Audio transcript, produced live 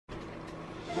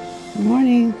Good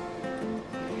morning.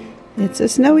 It's a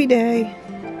snowy day.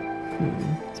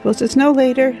 It's supposed to snow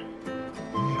later.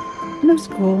 No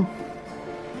school.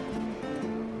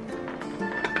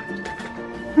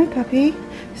 Hi, puppy.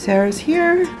 Sarah's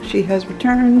here. She has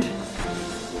returned.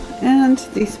 And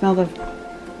the smell of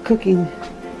cooking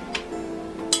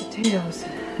potatoes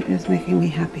is making me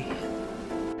happy.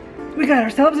 We got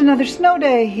ourselves another snow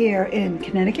day here in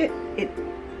Connecticut. It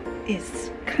is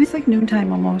kind of like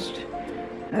noontime almost.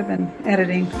 I've been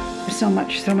editing. There's so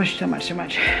much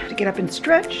to get up and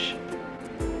stretch.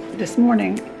 This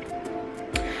morning,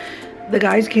 the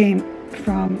guys came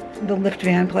from the lift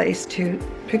van place to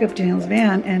pick up Daniel's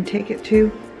van and take it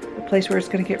to the place where it's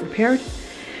going to get repaired,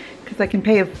 because I can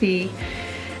pay a fee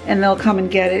and they'll come and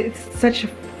get it. It's such a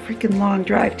freaking long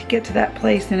drive to get to that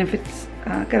place, and if it's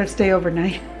got to stay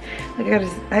overnight,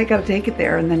 I gotta take it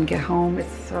there and then get home.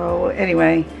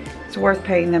 Anyway, it's worth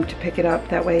paying them to pick it up.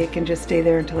 That way it can just stay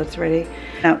there until it's ready.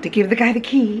 Now, to give the guy the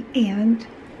key, and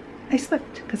I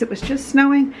slipped because it was just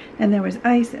snowing and there was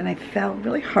ice, and I fell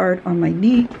really hard on my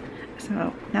knee.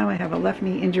 So now I have a left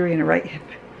knee injury and a right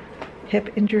hip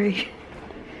injury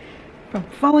from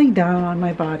falling down on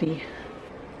my body.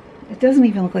 It doesn't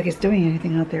even look like it's doing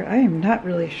anything out there. I am not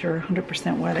really sure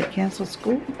 100% why they canceled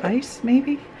school. Ice,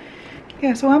 maybe?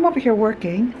 Yeah, so I'm over here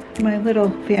working. My little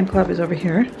fan club is over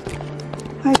here.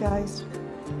 Hi, guys.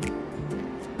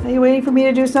 Are you waiting for me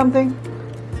to do something?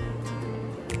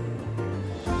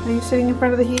 Are you sitting in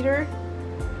front of the heater?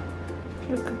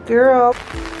 Good girl.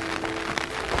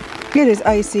 It is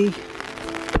icy.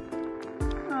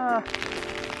 Wow,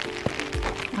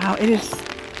 it is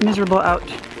miserable out.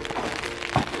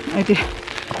 I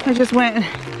just went and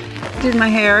did my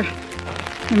hair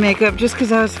and makeup just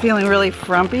because I was feeling really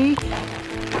frumpy.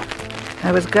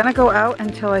 I was gonna go out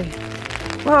until I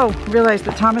realized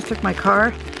that Thomas took my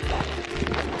car.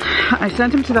 I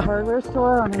sent him to the hardware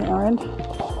store on an errand,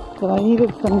 but I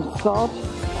needed some salt,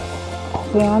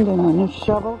 sand, and a new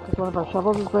shovel because one of our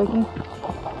shovels is breaking.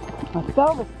 I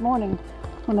fell this morning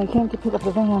when I came to pick up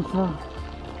the van, so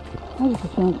I just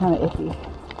was feeling kind of iffy.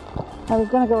 I was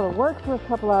going to go to work for a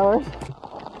couple hours,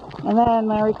 and then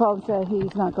Larry called and said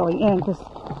he's not going in because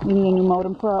we need a new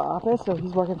modem for our office, so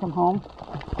he's working from home.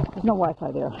 There's no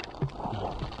Wi-Fi there.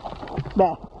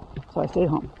 Bah. So I stayed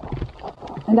home.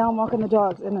 And now I'm walking the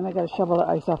dogs, and then I got to shovel the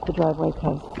ice off the driveway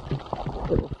because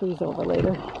it will freeze over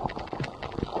later.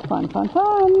 Fun, fun,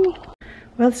 fun.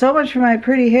 Well, so much for my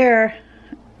pretty hair.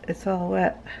 It's all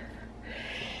wet.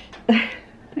 I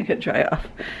gotta dry off.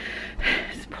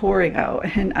 It's pouring out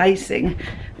and icing.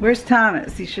 Where's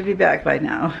Thomas? He should be back by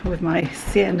now with my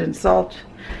sand and salt.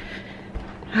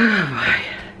 Oh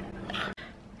boy.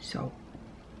 So,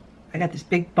 I got this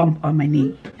big bump on my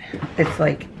knee. It's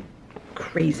like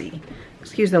crazy.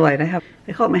 Excuse the light. I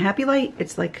call it my happy light.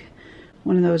 It's like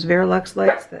one of those Verilux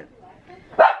lights that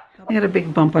I had a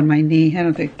big bump on my knee. I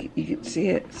don't think you can see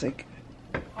it. It's like,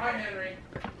 hi, Henry.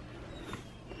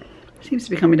 Seems to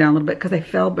be coming down a little bit because I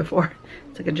fell before.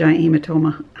 It's like a giant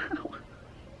hematoma. Ow.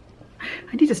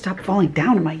 I need to stop falling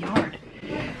down in my yard.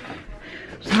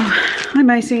 So I'm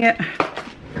icing it.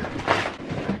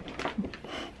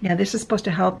 Yeah, this is supposed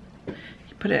to help.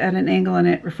 You put it at an angle and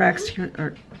it refracts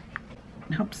or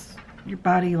helps your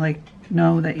body like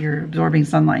know that you're absorbing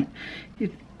sunlight.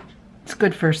 It's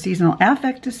good for seasonal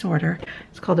affect disorder.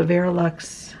 It's called a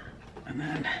Verilux. And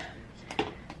then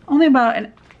only about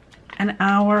an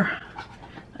hour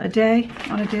a day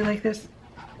on a day like this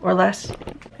or less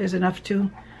is enough to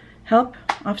help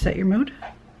offset your mood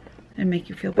and make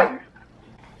you feel better.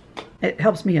 It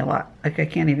helps me a lot. Like, I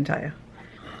can't even tell you.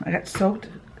 I got soaked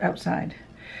outside.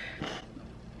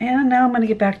 And now I'm going to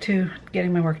get back to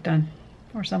getting my work done.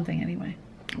 Or something anyway.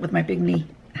 With my big knee.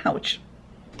 Ouch.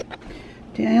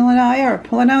 Daniel and I are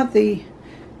pulling out the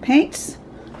paints.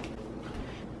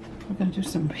 We're going to do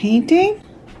some painting.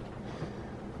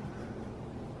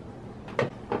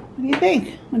 What do you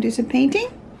think? Want to do some painting?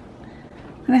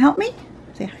 Want to help me?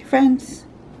 Say hi, friends.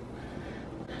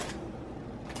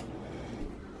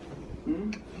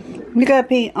 You got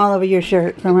paint all over your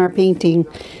shirt from our painting.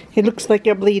 It looks like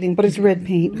you're bleeding, but it's red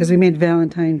paint because we made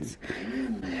Valentine's.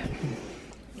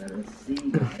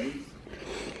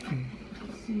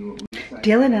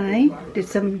 Dale and I did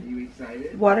some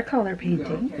watercolor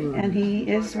painting, and he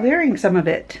is wearing some of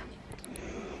it.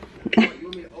 I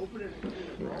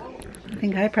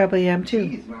think I probably am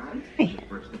too. Hey.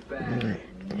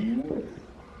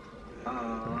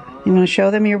 You want to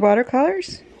show them your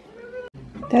watercolors?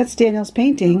 That's Daniel's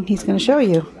painting. He's going to show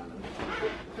you.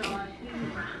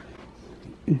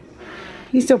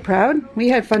 He's so proud. We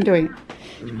had fun doing it.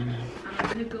 I'm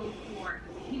going to go for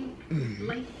pink,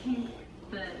 light pink,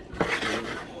 the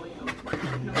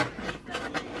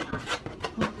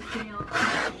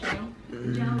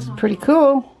It's pretty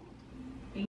cool.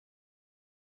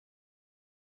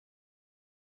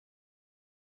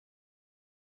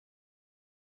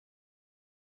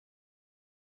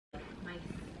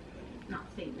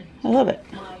 I love it.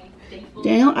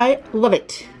 Daniel, I love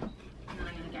it.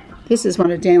 This is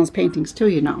one of Daniel's paintings too,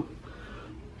 you know.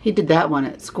 He did that one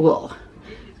at school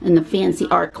in the fancy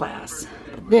art class.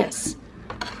 This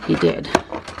he did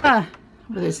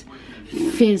with his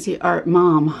fancy art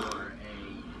mom.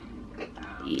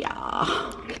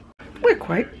 Yeah. We're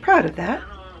quite proud of that.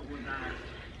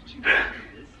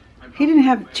 He didn't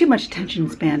have too much attention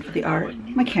span for the art.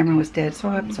 My camera was dead, so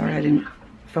I'm sorry I didn't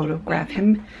photograph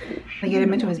him. I get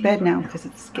him into his bed now because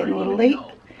it's getting a little late.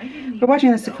 We're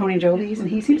watching the Saccone Jolies, and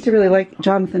he seems to really like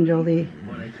Jonathan Jolie.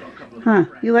 Huh?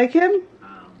 You like him?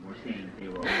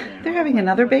 They're having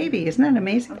another baby. Isn't that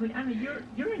amazing?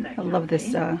 I love this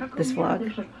this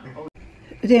vlog.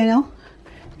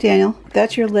 Daniel,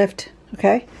 that's your lift.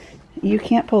 Okay, you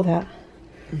can't pull that.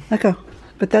 Let go.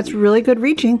 But that's really good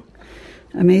reaching.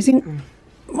 Amazing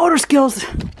motor skills.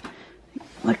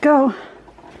 Let go.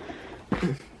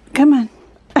 Come on.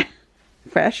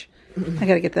 Fresh. I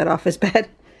gotta get that off his bed.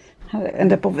 How did it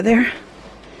end up over there?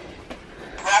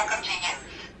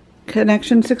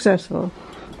 Connection successful.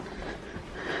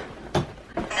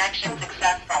 Connection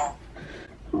successful.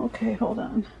 Okay, hold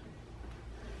on.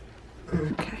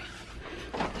 Okay.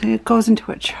 So it goes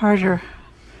into a charger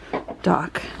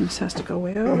dock. This has to go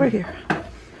way over here.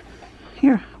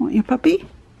 Here, want your puppy?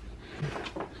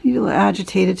 He's a little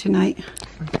agitated tonight.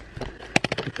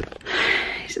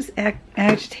 He's just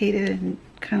agitated and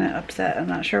kind of upset. I'm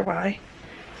not sure why.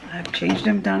 I've changed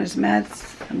him, done his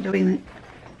meds.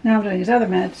 Now I'm doing his other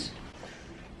meds.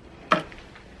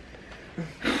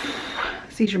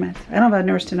 Seizure meds. I don't have a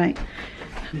nurse tonight.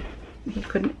 He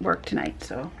couldn't work tonight,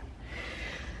 so.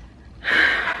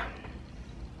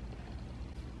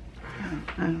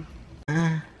 I don't.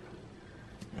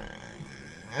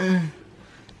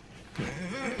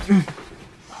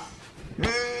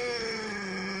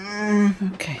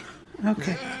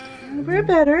 Okay. We're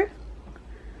better.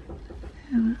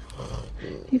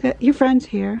 You got your friends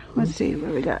here. Let's see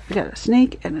what we got. We got a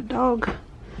snake and a dog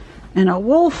and a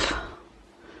wolf.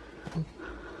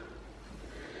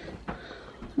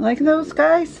 Like those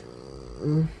guys?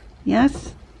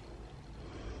 Yes?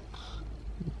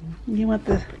 You want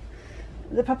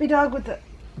the puppy dog with the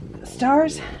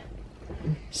stars?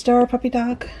 Star puppy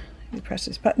dog. You press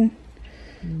this button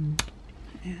and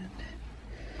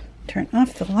turn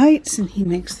off the lights, and he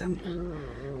makes some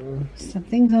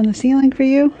things on the ceiling for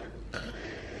you.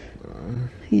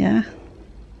 Yeah,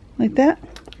 like that.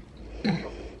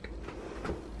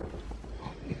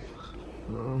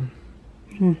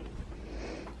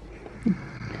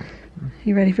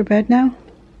 You ready for bed now?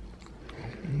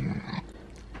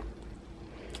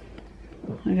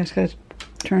 I just gotta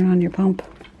turn on your pump.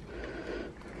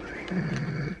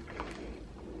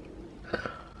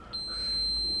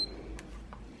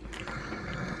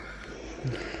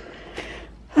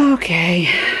 Okay,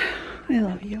 I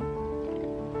love you.